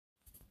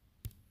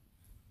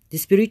The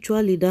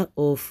spiritual leader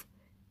of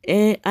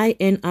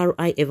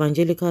INRI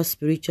Evangelical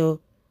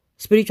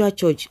Spiritual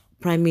Church,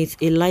 Primate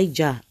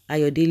Elijah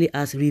Ayodele,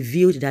 has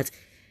revealed that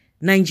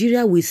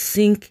Nigeria will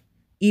sink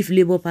if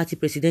Labour Party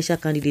presidential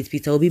candidate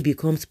Peter Obi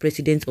becomes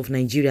president of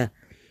Nigeria,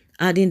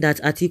 adding that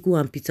Atiku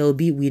and Peter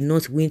Obi will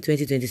not win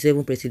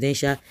 2027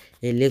 presidential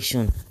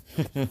election.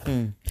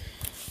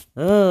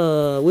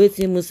 Oh,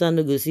 waiting Musa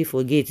no go see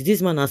forget.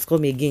 This man has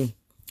come again.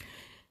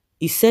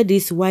 He said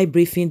this while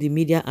briefing the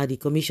media at the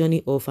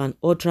commissioning of an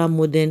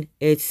ultra-modern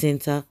care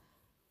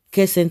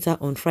center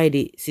on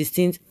Friday,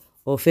 16th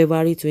of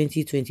February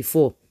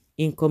 2024,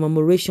 in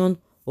commemoration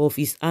of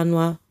his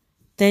annual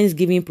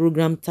Thanksgiving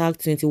program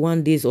tagged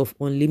 21 Days of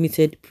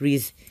Unlimited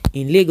Praise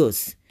in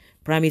Lagos.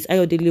 Primate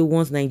Ayodele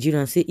wants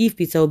Nigerians say if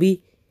Peter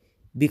Obi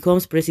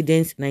becomes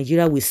president,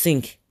 Nigeria will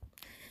sink.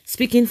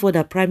 Speaking for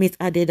the Primate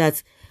added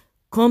that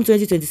come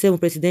 2027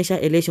 presidential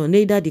election,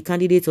 neither the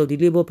candidate of the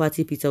Labour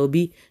Party, Peter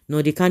Obi,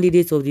 nor the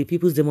candidate of the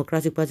People's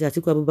Democratic Party,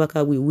 Atiku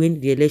Abubakar, will win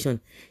the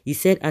election. He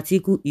said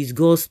Atiku is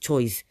God's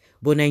choice,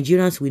 but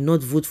Nigerians will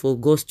not vote for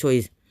God's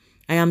choice.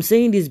 I am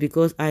saying this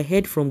because I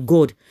heard from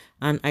God,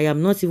 and I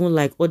am not even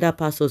like other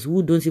pastors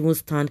who don't even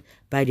stand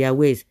by their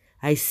words.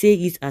 I say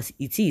it as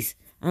it is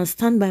and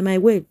stand by my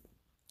word.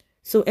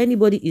 So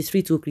anybody is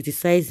free to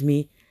criticize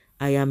me.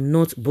 I am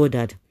not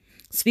bothered.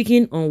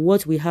 Speaking on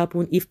what will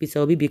happen if Peter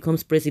Obi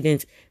becomes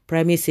president,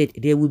 Primate said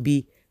there will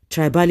be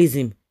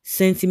tribalism,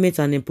 sentiment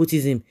and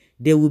nepotism.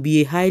 There will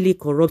be a highly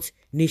corrupt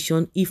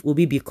nation if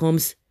Obi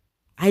becomes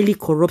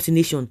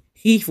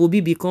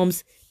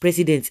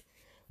president.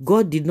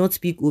 God did not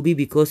pick Obi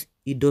because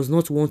he does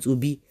not want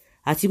Obi.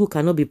 Atiku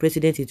cannot be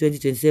president in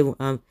 2027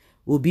 and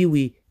Obi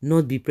will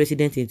not be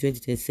president in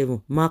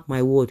 2027. Mark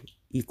my word,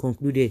 he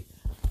concluded.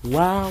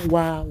 Wow,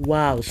 wow,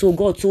 wow. So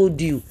God told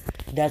you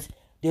that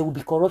there will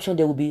be corruption,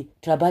 there will be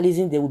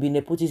tribalism, there will be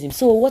nepotism.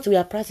 So what we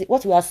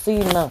are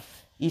seeing now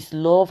is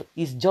love,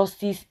 is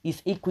justice,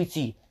 is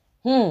equity.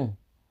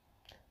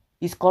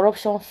 Is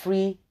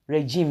corruption-free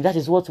regime. That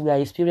is what we are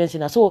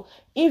experiencing now. So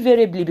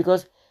invariably,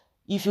 because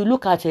if you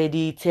look at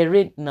the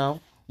terrain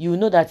now, you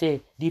know that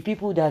the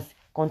people that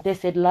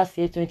contested last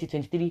year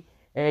 2023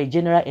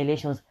 general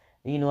elections,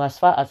 as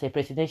far as a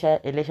presidential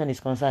election is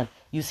concerned,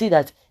 you see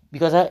that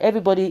because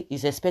everybody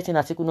is expecting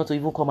Atiku not to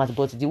even come out,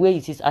 but the way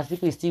it is,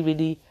 Atiku is still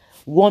really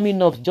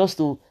warming up just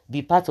to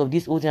be part of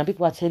this whole thing. And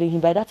people are telling him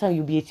by that time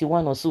you'll be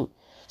 81 or so.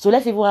 So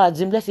let's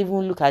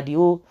even look at the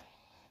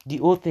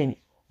whole thing.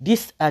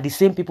 These are the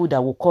same people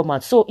that will come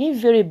out. So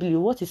invariably,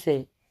 what is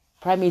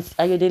Primate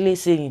Ayodele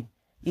saying?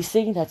 He's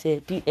saying that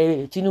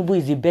Tinubu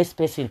is the best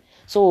person.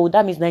 So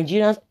that means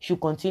Nigerians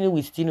should continue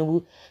with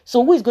Tinubu.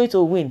 So who is going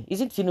to win?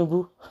 Is it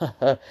Tinubu?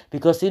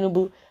 Because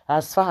Tinubu,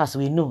 as far as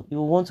we know, he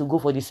will want to go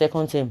for the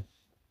second term.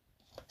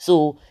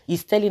 So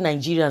he's telling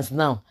Nigerians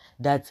now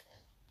that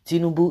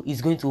Tinubu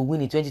is going to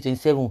win in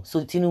 2027.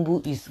 So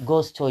Tinubu is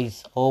God's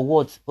choice or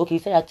what? Okay, he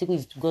said Atiku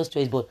is God's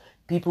choice, but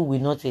people will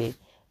not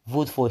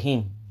vote for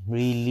him.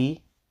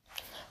 Really?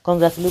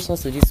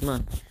 Congratulations to this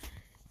man.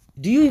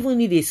 Do you even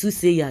need a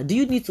soothsayer? Do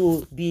you need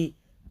to be...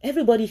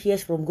 Everybody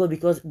hears from God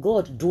because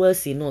God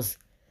dwells in us.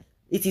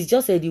 It is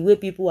just the way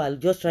people are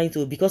just trying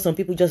to... Because some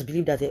people just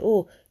believe that, they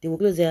will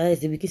close their eyes.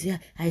 They will say,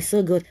 I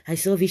saw God, I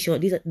saw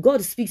vision.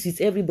 God speaks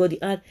with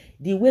everybody. And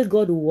the way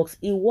God works,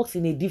 it works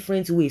in a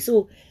different way.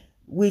 So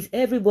with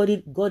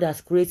everybody God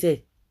has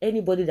created,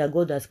 anybody that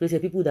God has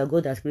created, people that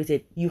God has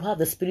created, you have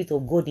the Spirit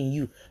of God in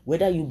you.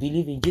 Whether you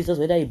believe in Jesus,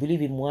 whether you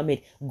believe in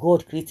Muhammad,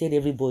 God created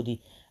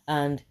everybody.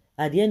 And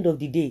at the end of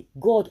the day,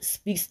 God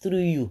speaks through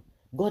you.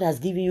 God has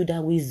given you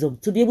that wisdom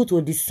to be able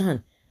to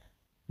discern.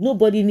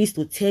 Nobody needs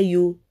to tell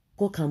you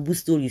cock and bull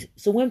stories.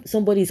 So when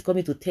somebody is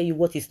coming to tell you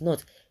what is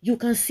not, you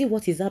can see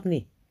what is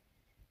happening.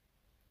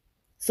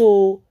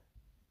 So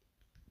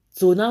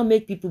now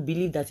make people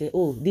believe that,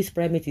 this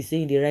primate is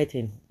saying the right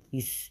thing.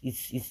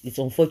 It's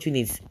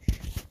unfortunate.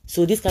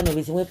 So this kind of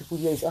a thing, when people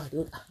hear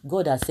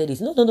God has said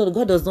this. No,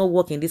 God does not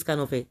work in this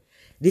kind of a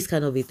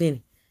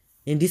thing.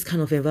 In this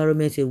kind of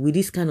environment, with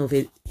this kind of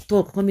a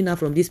talk coming out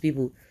from these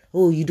people.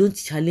 Oh, you don't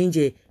challenge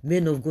a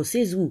men of God.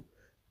 Says who?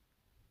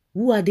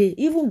 Who are they?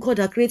 Even God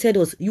that created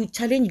us. You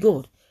challenge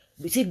God.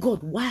 You say,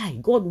 God, why?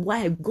 God,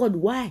 why? God,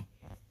 why?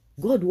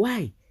 God,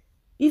 why?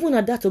 Even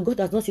at that, God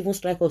does not even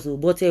strike us.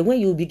 But when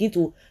you begin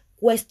to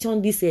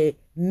question this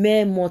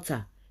mere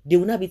mortal, they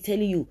will not be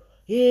telling you,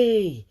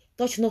 hey,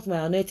 touch not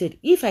my anointed.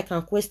 If I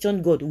can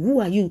question God, who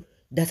are you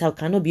that I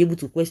cannot be able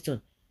to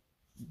question?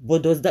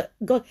 But does that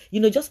God,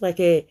 just like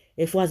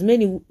for as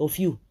many of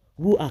you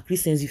who are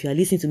Christians, if you are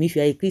listening to me, if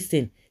you are a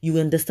Christian, you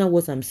will understand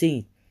what I'm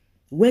saying.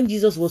 When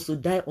Jesus was to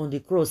die on the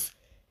cross,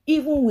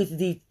 even with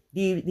the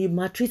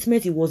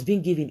maltreatment he was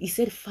being given, he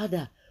said,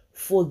 Father,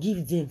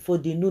 forgive them, for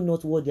they know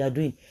not what they are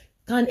doing.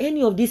 Can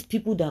any of these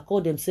people that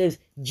call themselves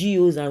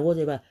GOs and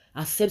whatever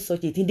accept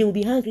such a thing? They will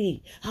be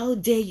angry. How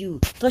dare you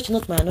touch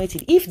not my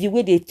anointed? If the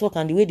way they talk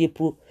and the way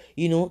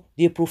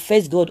they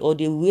profess God, or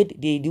the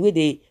way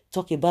they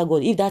talk about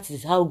God, if that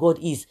is how God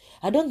is,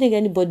 I don't think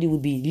anybody will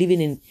be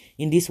living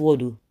in this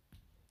world.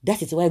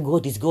 That is why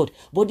God is God.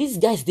 But these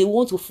guys, they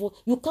want to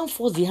force. You can't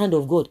force the hand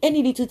of God.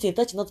 Any little thing,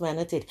 touch not my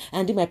anointed,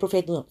 and do my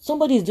prophet no harm.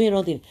 Somebody is doing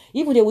wrong thing.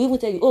 Even they will even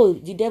tell you, oh,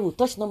 the devil,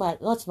 touch not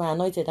my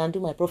anointed, and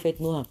do my prophet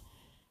no harm.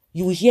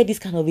 You will hear this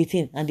kind of a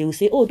thing, and they will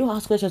say, oh, don't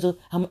ask questions, so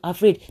I'm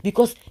afraid.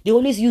 Because they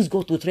always use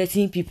God to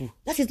threaten people.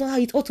 That is not how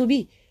it ought to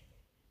be.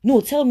 No,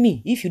 tell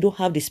me, if you don't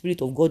have the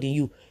Spirit of God in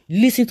you,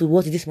 listen to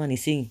what this man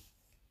is saying.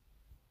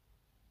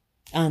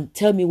 And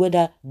tell me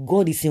whether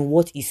God is in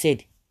what he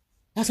said.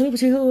 And some people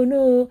say, oh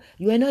no,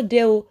 you are not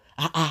there.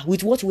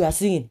 With what we are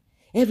seeing.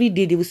 Every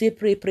day they will say,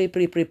 pray, pray,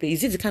 pray, pray, pray.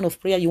 Is it the kind of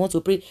prayer you want to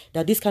pray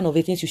that this kind of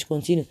a thing should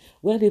continue?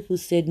 When people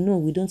said, no,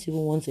 we don't even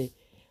want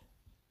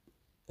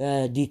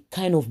the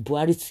kind of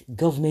Buhari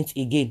government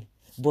again.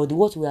 But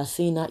what we are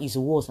saying now is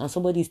worse. And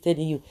somebody is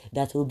telling you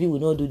that Obi will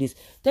not do this.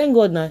 Thank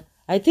God now.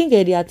 I think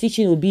they are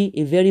teaching Obi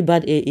a very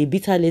bad, a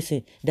bitter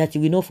lesson that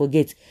you will not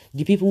forget.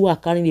 The people who are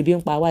carrying the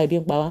being power.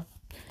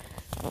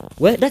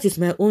 Well, that is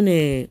my own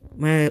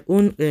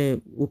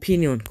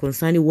opinion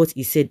concerning what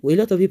he said. Well, a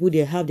lot of people,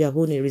 they have their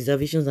own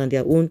reservations and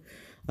their own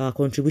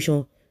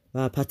contribution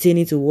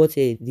pertaining to what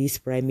this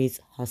primate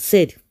has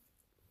said.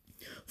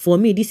 For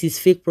me, this is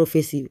fake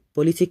prophecy,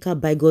 political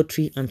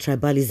bigotry, and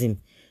tribalism.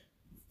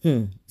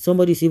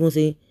 Somebody is even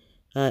saying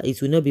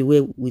it will not be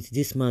well with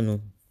this man.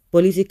 No.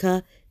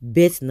 Political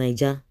bet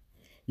Niger.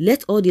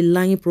 Let all the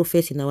lying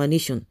prophets in our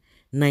nation,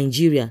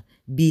 Nigeria,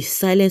 be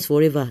silenced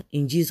forever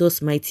in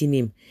Jesus' mighty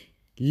name.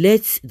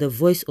 Let the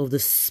voice of the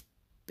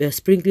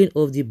sprinkling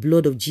of the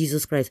blood of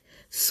Jesus Christ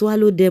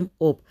swallow them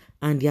up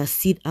and their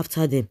seed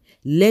after them.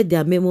 Let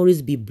their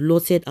memories be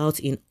blotted out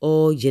in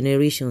all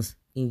generations.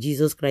 In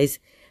Jesus Christ's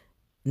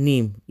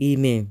name,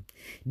 amen.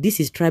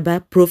 This is tribal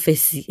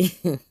prophecy.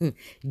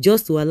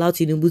 Just to allow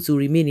Tinubu to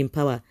remain in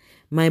power.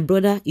 My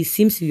brother, it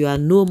seems you are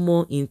no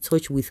more in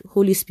touch with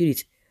Holy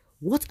Spirit.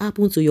 What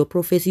happened to your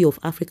prophecy of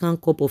African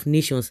Cup of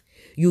Nations?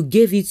 You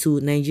gave it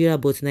to Nigeria,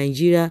 but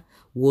Nigeria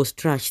was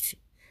trashed.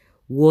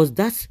 Was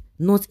that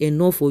not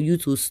enough for you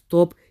to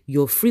stop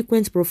your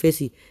frequent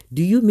prophecy?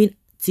 Do you mean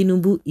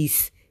Tinubu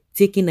is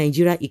taking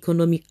Nigeria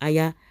economy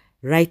higher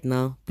right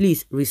now?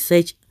 Please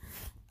research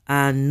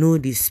and know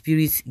the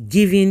Spirit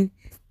giving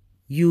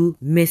you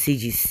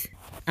messages.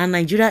 And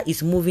Nigeria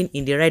is moving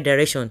in the right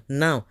direction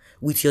now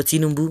with your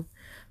Tinubu,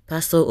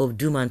 pastor of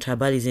doom and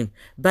tribalism.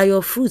 By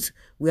your fruits,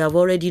 we have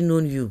already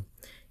known you.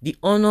 The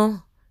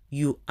honor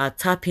you are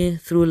tapping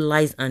through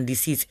lies and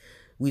deceit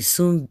will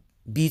soon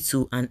be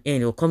to an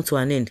end or come to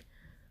an end.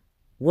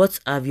 What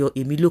have your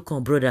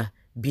Emilokan brother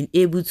been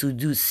able to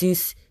do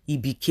since he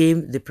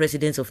became the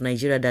president of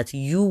Nigeria that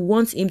you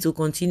want him to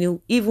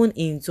continue even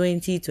in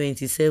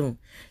 2027,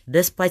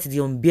 despite the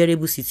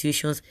unbearable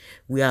situations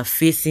we are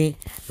facing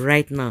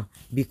right now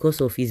because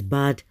of his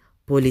bad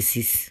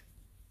policies?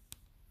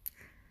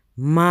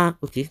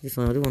 Okay, this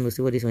one, I don't want to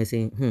see what this one is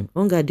saying.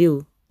 Onga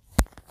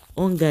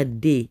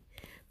Day,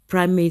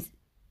 Primate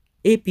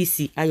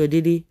APC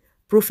Ayodele,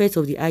 prophet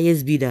of the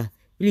highest bidder.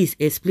 Please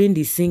explain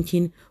the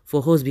sinking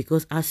for us,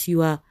 because as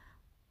you are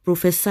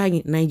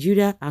prophesying,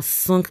 Nigeria has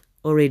sunk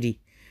already.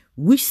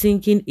 Which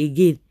sinking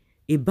again?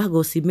 A bag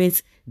of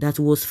cement that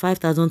was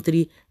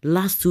 5,003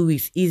 last 2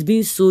 weeks is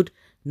being sold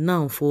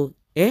now for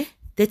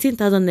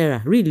 13,000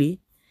 naira.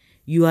 Really?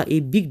 You are a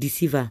big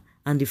deceiver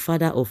and the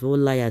father of all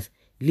liars.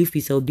 Leave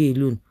Peter Obi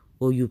alone,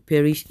 or you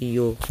perish in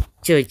your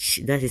church.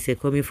 That is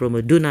coming from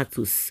a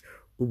Donatus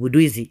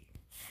Ubuduizi.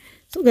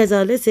 So guys,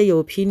 let's say your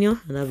opinion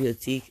and have your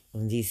take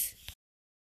on this.